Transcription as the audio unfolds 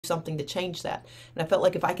something to change that. And I felt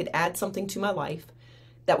like if I could add something to my life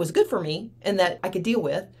that was good for me and that I could deal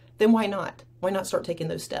with, then why not? Why not start taking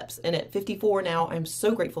those steps? And at 54 now, I'm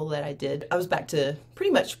so grateful that I did. I was back to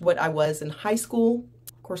pretty much what I was in high school.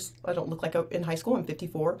 Of course, I don't look like in high school. I'm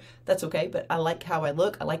 54. That's okay, but I like how I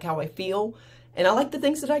look. I like how I feel. And I like the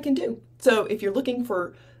things that I can do. So if you're looking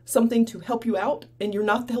for something to help you out and you're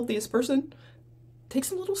not the healthiest person, take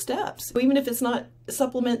some little steps. Even if it's not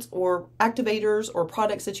supplements or activators or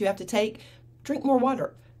products that you have to take, drink more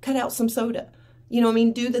water, cut out some soda. You know what I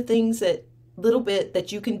mean? Do the things that little bit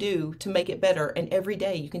that you can do to make it better. And every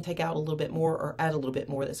day you can take out a little bit more or add a little bit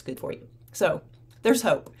more that's good for you. So there's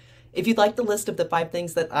hope. If you'd like the list of the 5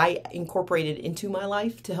 things that I incorporated into my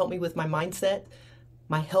life to help me with my mindset,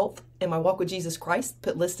 my health, and my walk with Jesus Christ,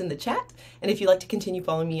 put list in the chat. And if you'd like to continue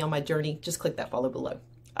following me on my journey, just click that follow below.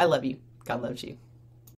 I love you. God loves you.